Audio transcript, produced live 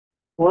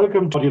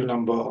Welcome to module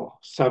number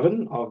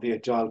 7 of the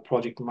Agile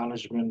Project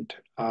Management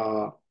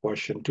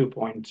version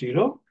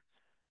 2.0.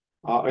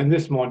 In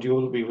this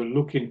module, we will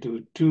look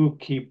into two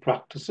key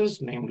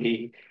practices,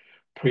 namely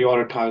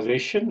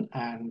prioritization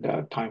and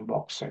time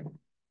boxing.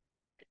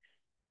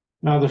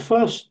 Now, the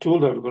first tool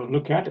that we're going to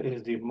look at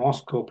is the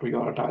Moscow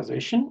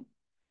prioritization.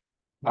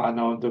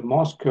 Now, the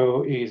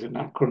Moscow is an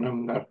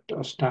acronym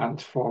that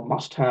stands for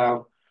must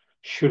have,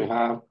 should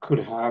have, could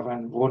have,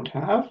 and won't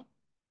have.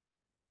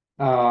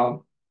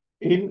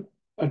 In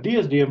a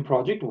DSDM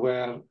project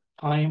where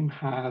time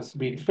has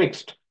been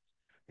fixed,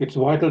 it's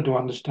vital to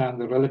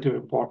understand the relative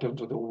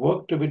importance of the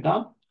work to be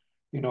done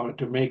in order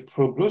to make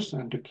progress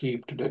and to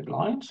keep to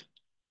deadlines.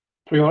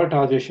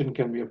 Prioritization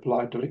can be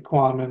applied to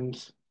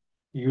requirements,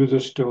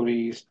 user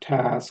stories,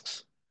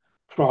 tasks,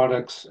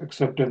 products,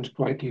 acceptance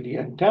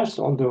criteria, and tests,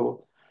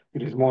 although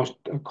it is most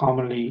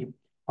commonly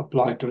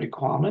applied to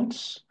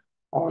requirements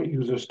or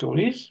user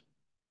stories.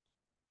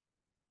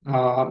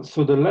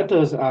 So the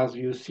letters, as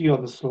you see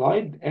on the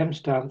slide, M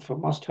stands for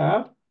must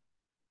have,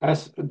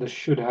 S the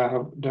should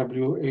have,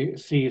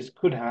 C is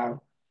could have,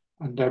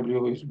 and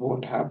W is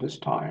won't have this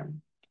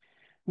time.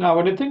 Now,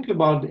 when you think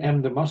about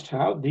M, the must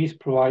have, these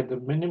provide the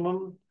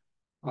minimum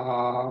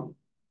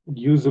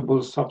usable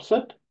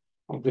subset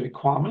of the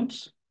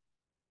requirements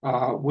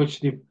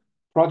which the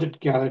project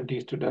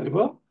guarantees to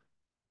deliver.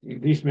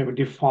 These may be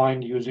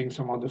defined using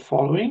some of the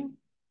following.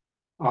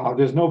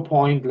 There's no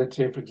point, let's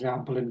say, for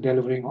example, in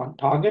delivering on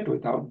target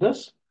without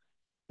this.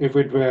 If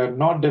it were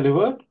not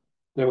delivered,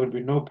 there would be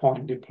no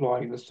point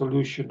deploying the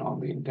solution on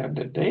the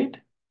intended date.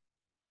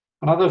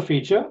 Another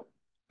feature,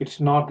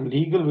 it's not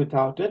legal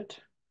without it.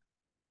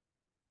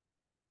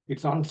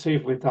 It's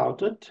unsafe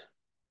without it.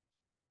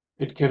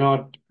 It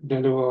cannot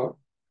deliver,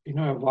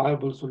 a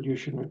viable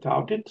solution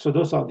without it. So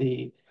those are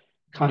the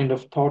kind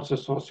of thoughts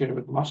associated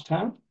with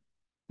must-have.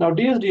 Now,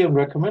 DSDM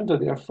recommends that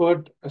the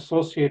effort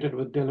associated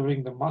with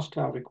delivering the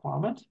must-have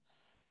requirements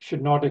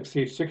should not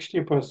exceed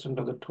 60%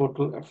 of the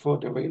total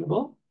effort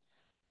available.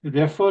 If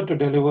the effort to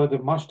deliver the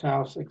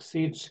must-haves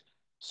exceeds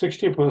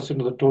 60%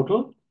 of the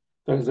total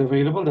that is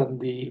available, then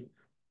the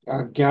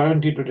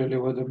guarantee to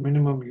deliver the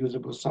minimum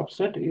usable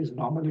subset is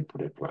normally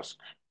put at risk.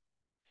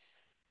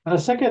 And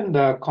the second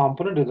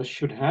component is the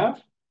should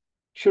have.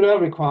 Should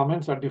have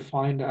requirements are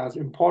defined as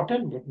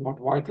important but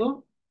not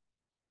vital.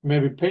 May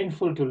be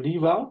painful to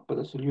leave out, but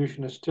the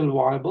solution is still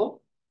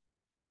viable.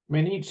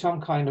 May need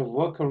some kind of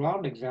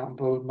workaround,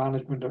 example,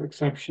 management of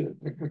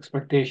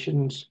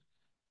expectations,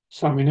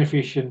 some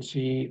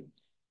inefficiency,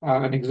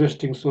 an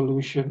existing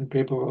solution,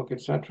 paperwork,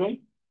 etc.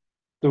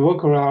 The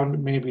workaround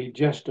may be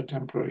just a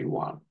temporary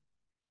one.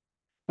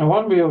 Now,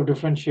 one way of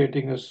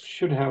differentiating a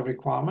should have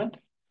requirement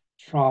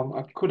from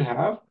a could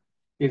have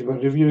is by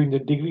reviewing the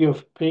degree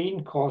of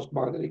pain caused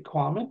by the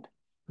requirement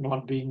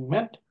not being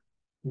met,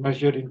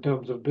 measured in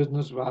terms of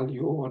business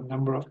value or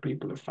number of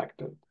people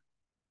affected.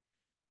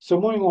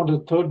 So moving on to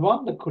the third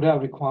one, the could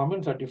have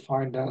requirements are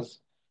defined as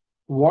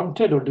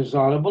wanted or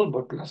desirable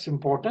but less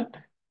important,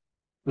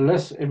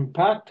 less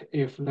impact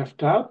if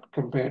left out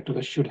compared to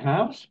the should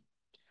haves.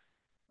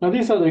 Now,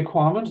 these are the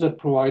requirements that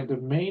provide the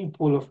main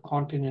pool of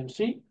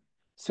contingency,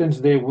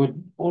 since they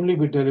would only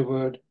be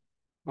delivered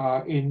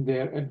in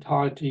their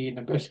entirety in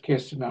a best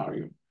case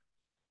scenario.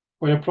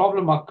 When a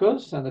problem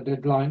occurs and the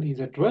deadline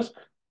is at risk,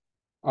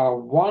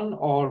 one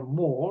or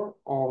more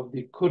of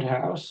the could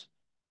haves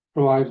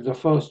provides the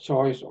first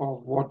choice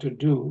of what to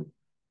do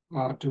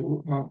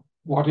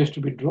what is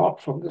to be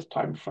dropped from this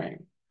time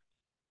frame.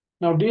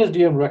 Now,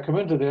 DSDM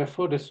recommends that the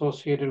effort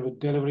associated with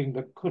delivering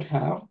the could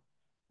have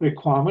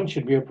requirement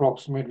should be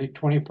approximately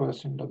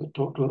 20% of the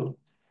total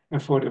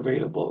effort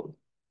available.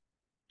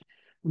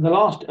 And the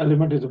last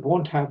element is the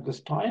won't have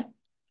this time.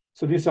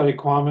 So these are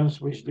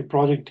requirements which the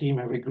project team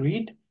have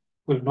agreed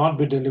will not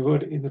be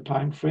delivered in this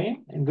time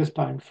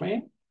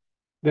frame.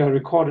 They are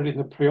recorded in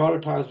the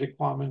prioritized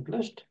requirement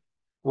list,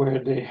 where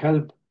they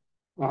help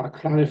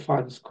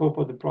clarify the scope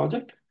of the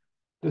project.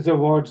 This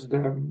avoids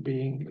them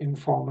being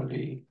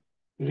informally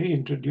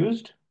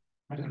reintroduced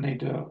at a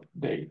later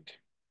date.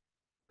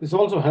 This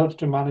also helps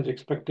to manage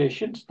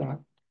expectations that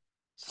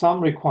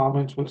some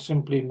requirements will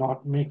simply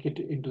not make it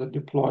into the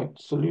deployed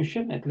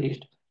solution, at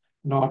least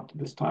not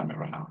this time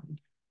around.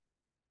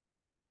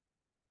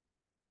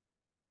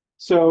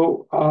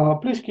 So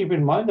please keep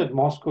in mind that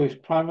Moscow is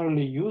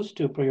primarily used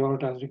to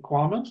prioritize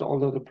requirements,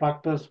 although the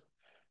practice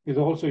is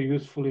also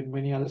useful in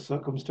many other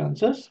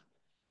circumstances.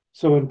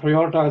 So in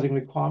prioritizing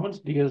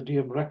requirements,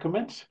 DSDM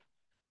recommends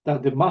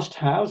that the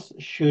must-haves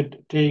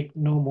should take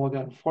no more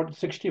than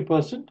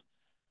 60%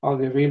 of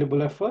the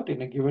available effort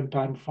in a given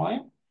time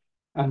frame,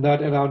 and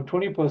that around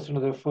 20%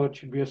 of the effort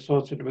should be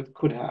associated with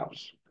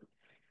could-haves.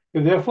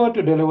 If the effort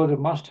to deliver the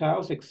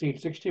must-haves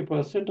exceeds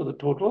 60% of the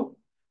total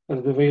that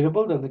is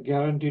available, then the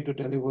guarantee to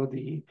deliver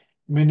the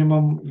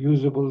minimum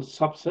usable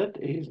subset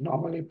is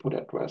normally put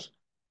at risk.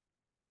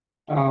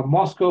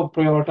 Moscow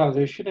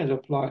prioritization is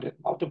applied at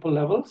multiple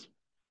levels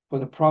for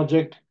the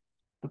project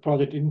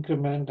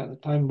increment, and the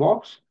time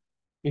box.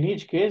 In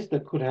each case, the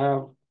could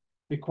have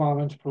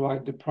requirements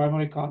provide the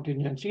primary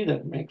contingency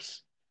that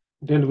makes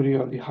delivery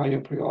of the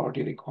higher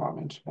priority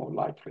requirements more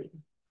likely.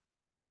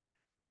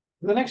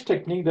 The next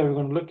technique that we're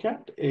going to look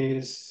at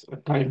is a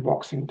time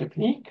boxing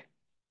technique.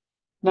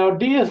 Now,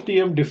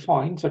 DSDM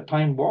defines a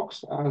time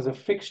box as a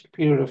fixed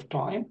period of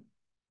time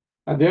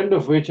at the end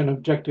of which an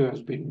objective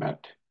has been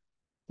met.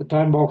 The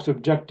time box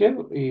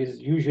objective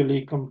is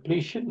usually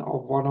completion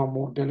of one or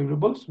more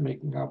deliverables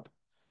making up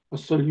a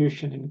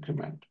solution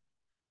increment.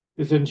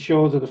 This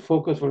ensures that the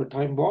focus for a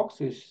time box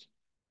is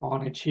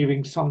on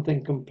achieving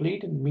something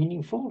complete and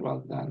meaningful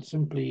rather than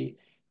simply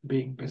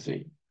being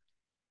busy.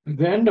 At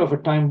the end of a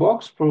time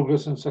box,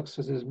 progress and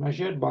success is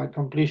measured by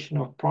completion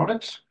of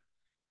products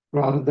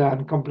rather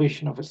than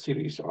completion of a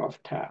series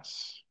of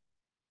tasks.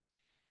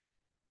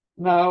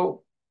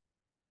 Now,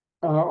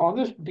 on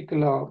this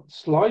particular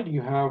slide,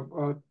 you have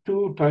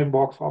two time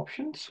box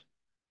options.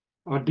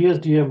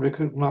 DSDM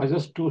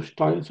recognizes two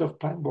styles of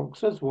time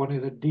boxes. One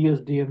is a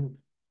DSDM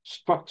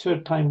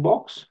structured time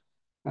box,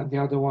 and the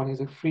other one is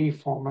a free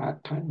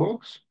format time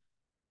box,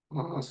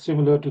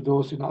 similar to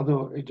those in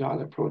other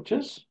agile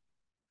approaches.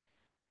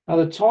 Now,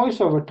 the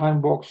choice of a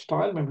time box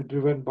style may be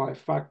driven by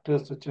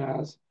factors such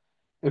as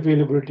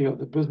availability of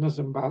the business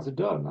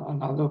ambassador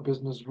and other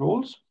business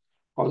roles,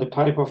 or the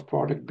type of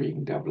product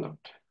being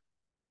developed.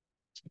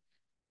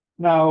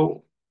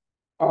 Now,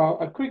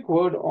 a quick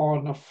word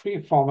on a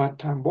free format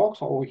time box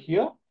over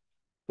here.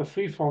 The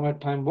free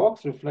format time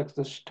box reflects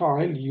the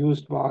style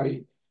used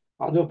by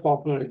other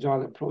popular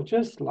agile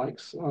approaches like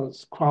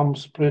Scrum,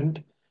 Sprint.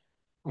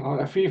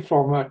 A free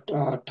format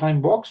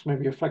time box may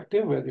be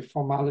effective where the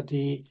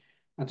formality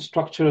and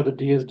structure of the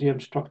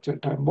DSDM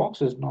structured time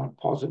box is not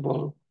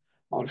possible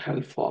or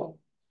helpful.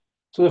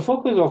 So the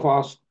focus of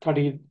our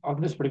study on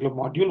this particular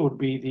module would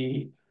be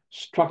the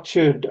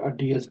structured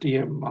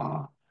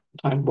DSDM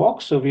time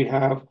box. So we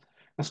have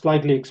a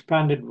slightly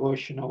expanded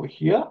version over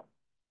here.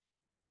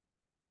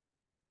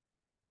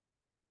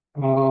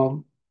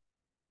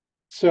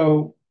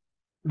 So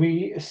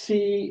we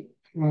see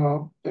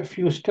a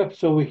few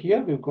steps over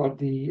here. We've got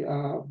the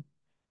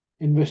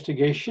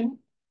investigation,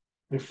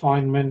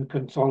 refinement,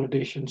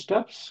 consolidation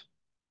steps.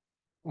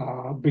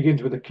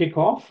 Begins with a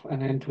kickoff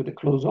and ends with a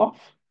close-off.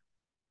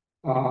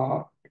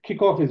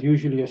 Kickoff is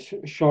usually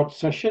a short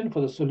session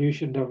for the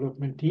solution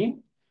development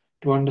team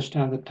to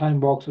understand the time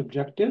box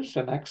objectives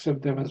and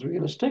accept them as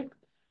realistic.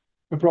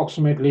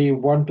 Approximately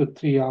 1 to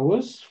 3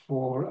 hours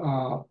for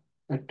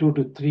a 2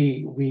 to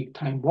 3 week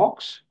time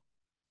box.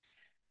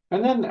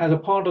 And then as a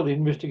part of the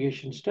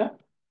investigation step,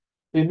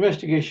 the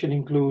investigation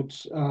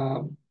includes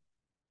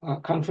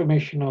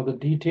confirmation of the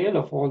detail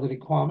of all the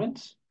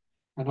requirements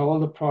and all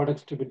the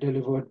products to be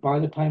delivered by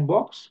the time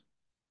box.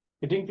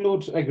 It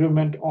includes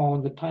agreement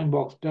on the time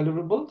box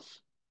deliverables,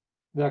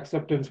 the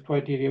acceptance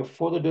criteria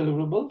for the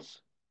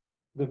deliverables,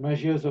 the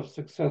measures of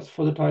success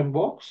for the time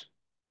box,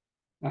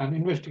 and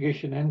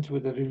investigation ends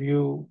with a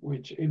review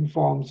which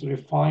informs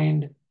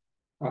refinement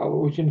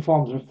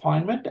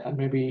and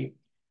maybe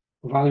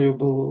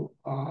valuable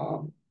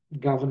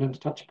governance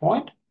touch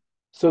point.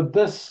 So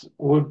this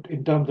would,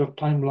 in terms of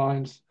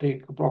timelines,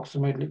 take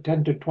approximately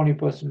 10 to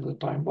 20% of the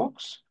time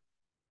box.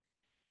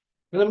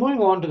 And then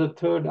moving on to the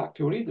third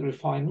activity, the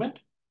refinement.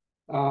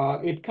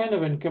 It kind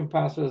of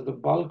encompasses the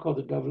bulk of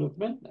the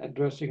development,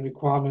 addressing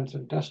requirements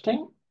and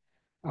testing,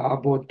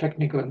 both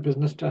technical and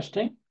business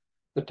testing,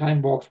 the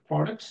time box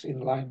products in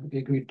line with the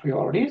agreed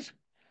priorities.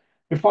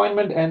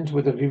 Refinement ends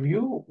with a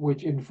review,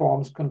 which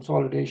informs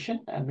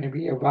consolidation and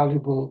maybe a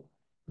valuable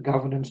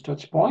governance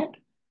touch point.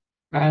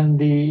 And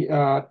the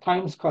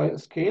time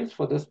scales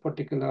for this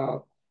particular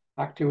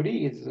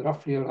activity is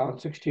roughly around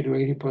 60 to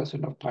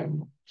 80% of time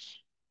box.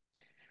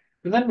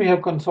 And then we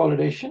have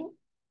consolidation.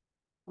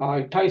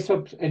 It ties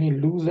up any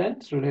loose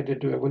ends related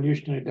to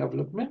evolutionary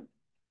development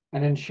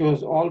and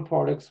ensures all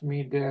products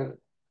meet their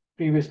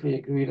previously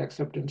agreed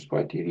acceptance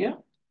criteria.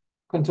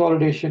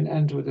 Consolidation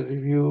ends with a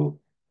review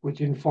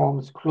which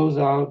informs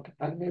closeout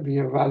and maybe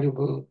a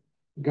valuable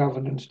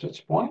governance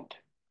touch point.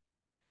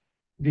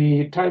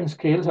 The time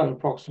scales are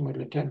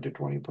approximately 10 to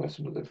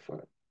 20% of the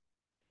effort.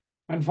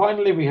 And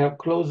finally, we have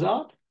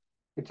closeout.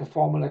 It's a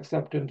formal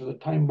acceptance of the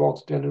time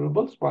box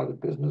deliverables by the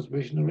business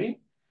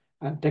visionary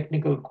and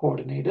technical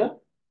coordinator.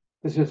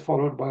 This is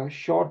followed by a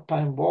short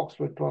time box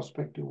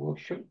retrospective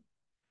workshop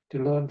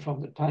to learn from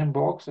the time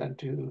box and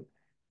to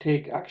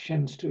take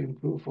actions to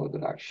improve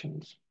further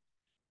actions.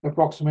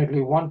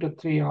 Approximately 1 to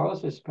 3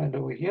 hours is spent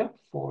over here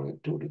for a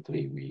 2 to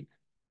 3 week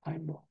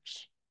time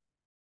box.